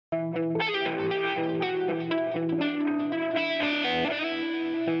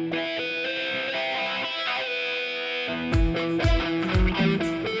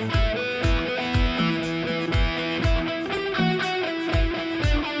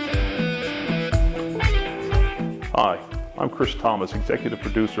Hi, I'm Chris Thomas, executive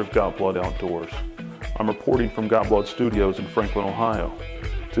producer of Got Blood Outdoors. I'm reporting from Got Blood Studios in Franklin, Ohio.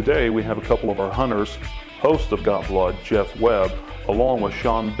 Today we have a couple of our hunters, host of Got Blood, Jeff Webb, along with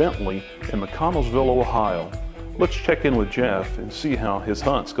Shawn Bentley in McConnellsville, Ohio. Let's check in with Jeff and see how his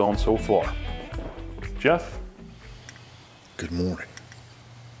hunt's gone so far. Jeff? Good morning.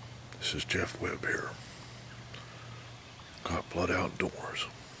 This is Jeff Webb here. Got Blood Outdoors.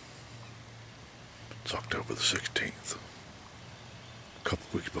 It's October the 16th. A couple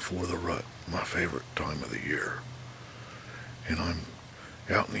weeks before the rut, my favorite time of the year. And I'm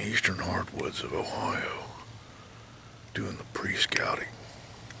out in the eastern hardwoods of Ohio doing the pre-scouting.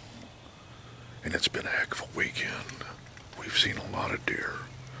 And it's been a heck of a weekend. We've seen a lot of deer.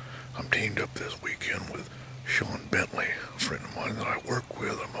 I'm teamed up this weekend with Shawn Bentley, a friend of mine that I work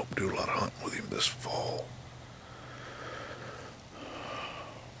with. I'm hoping to do a lot of hunting with him this fall.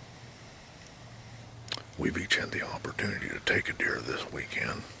 We've each had the opportunity to take a deer this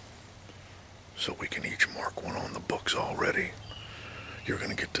weekend, so we can each mark one on the books already. You're going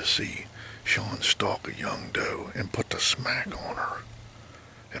to get to see Shawn stalk a young doe and put the smack on her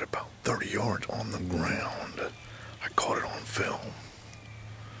at about 30 yards on the ground. I caught it on film.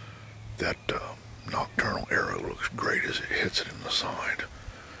 That nocturnal arrow looks great as it hits it in the side.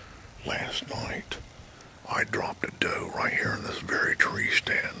 Last night, I dropped a doe right here in this very tree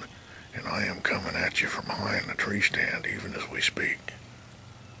stand, and I am coming at you from behind the tree stand even as we speak.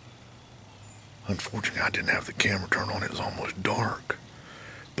 Unfortunately, I didn't have the camera turned on. It was almost dark,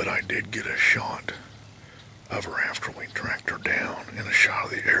 but I did get a shot of her after we tracked her down and a shot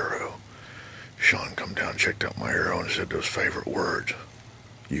of the arrow. Shawn come down, checked out my arrow, and said those favorite words,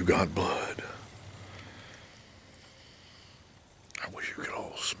 "You got blood." I wish you could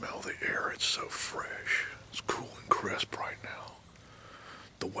all smell the air. It's so fresh. It's cool and crisp right now.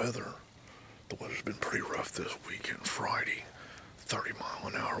 The weather's been pretty rough this weekend. Friday,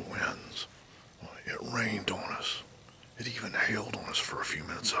 30-mile-an-hour winds. It rained on us. It even hailed on us for a few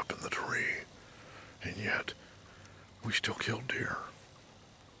minutes up in the tree. And yet, we still killed deer.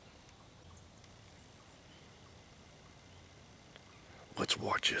 Let's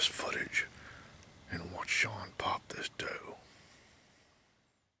watch this footage and watch Shawn pop this doe.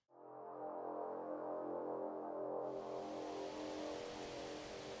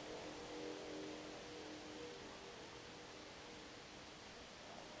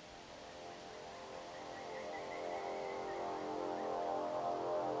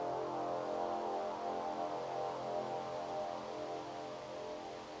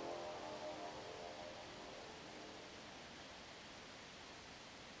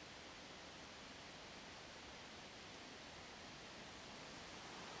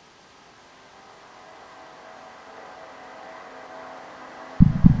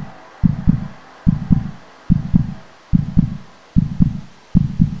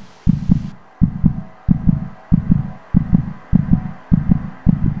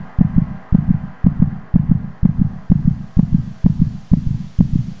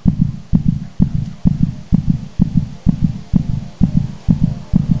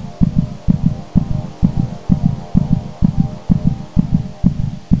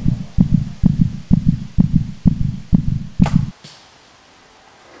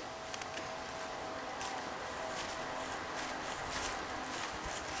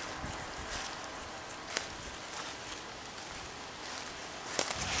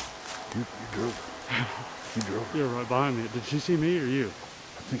 You drove. You're right behind me. Did she see me or you?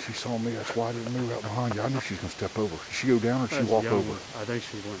 I think she saw me. That's why I didn't move out behind you. I knew she was going to step over. Did she go down or did she walk over? I think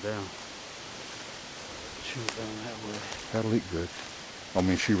she went down. She went down that way. That'll eat good. I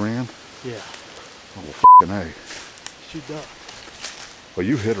mean, she ran? Yeah. Oh, well, f***ing A. She ducked. Well,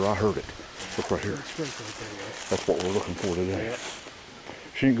 you hit her. I heard it. Look right here. It's right there, right? That's what we're looking for today. Yeah.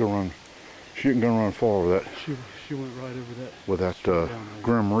 She ain't gonna run. She ain't gonna run far with that. She went right over that. With that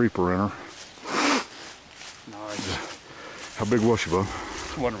Grim Reaper in her. Nice. How big was she, bud?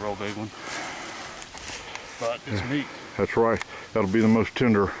 It wasn't a real big one. But it's meat. That's right. That'll be the most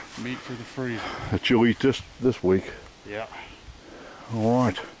tender Meat for the freezer. that you'll eat this week. Yeah. All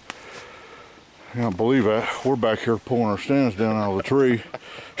right. I can't believe that. We're back here pulling our stands down out of the tree.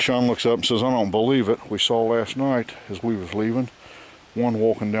 Shawn looks up and says, "I don't believe it. We saw last night as we was leaving, one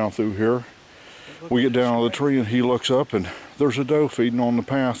walking down through here. We get down out of the tree and he looks up and there's a doe feeding on the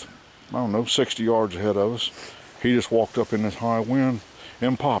path, I don't know, 60 yards ahead of us. He just walked up in this high wind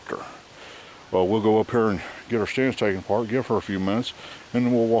and popped her. Well, we'll go up here and get our stands taken apart, give her a few minutes, and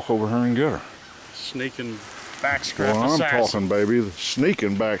then we'll walk over here and get her." Sneaking backstrap Well, I'm assassin. talking, baby. The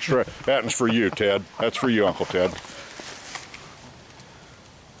sneaking backstrap. That one's for you, Ted. That's for you, Uncle Ted.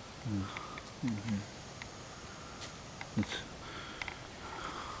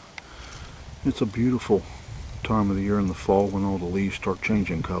 It's a beautiful time of the year in the fall when all the leaves start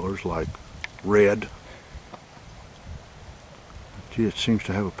changing colors, like red. Gee, it seems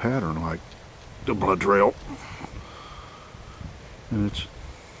to have a pattern like the blood trail. And it's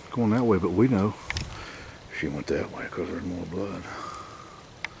going that way, but we know she went that way because there's more blood.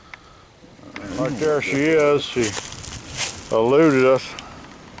 Right there she is. She eluded us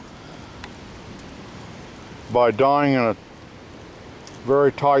by dying in a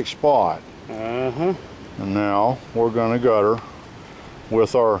very tight spot. And now we're gonna gut her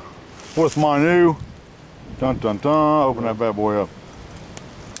with my new dun dun dun. Open that bad boy up.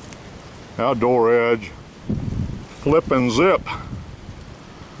 Outdoor Edge flip and zip.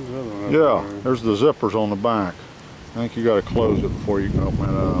 Yeah, there's the zippers on the back. I think you got to close it before you can open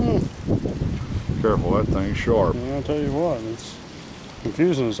it up. Careful, that thing's sharp. Yeah, I'll tell you what, it's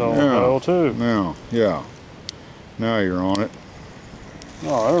confusing us all too. Yeah. Now you're on it.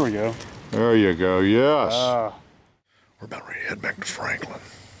 Oh, there we go. There you go, yes. We're about ready to head back to Franklin.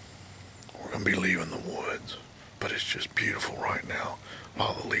 We're going to be leaving the woods, but it's just beautiful right now.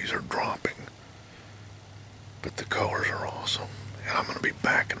 All the leaves are dropping, but the colors are awesome. And I'm going to be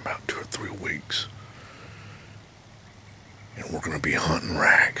back in about 2 or 3 weeks. And we're going to be hunting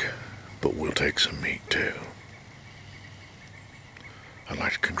rack, but we'll take some meat too. I'd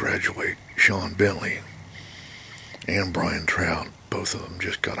like to congratulate Shawn Bentley and Brian Trout. Both of them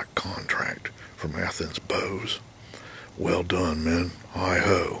just got a contract from Athens Bows. Well done, men.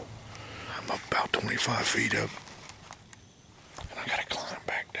 Hi-ho. I'm about 25 feet up. And I gotta climb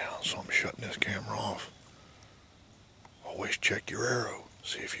back down, so I'm shutting this camera off. Always check your arrow.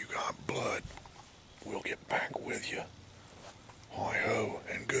 See if you got blood. We'll get back with you. Hi-ho,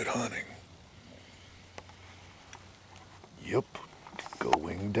 and good hunting. Yep,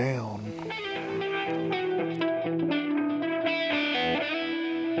 going down.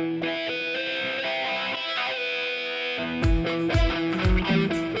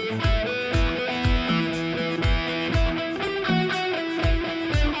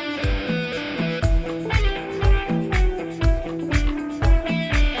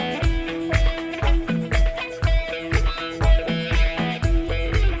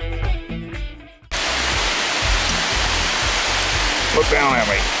 Look down at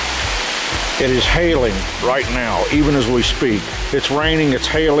me. It is hailing right now, even as we speak. It's raining, it's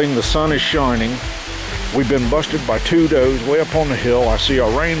hailing, the sun is shining. We've been busted by 2 does way up on the hill. I see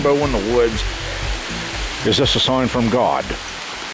a rainbow in the woods. Is this a sign from God?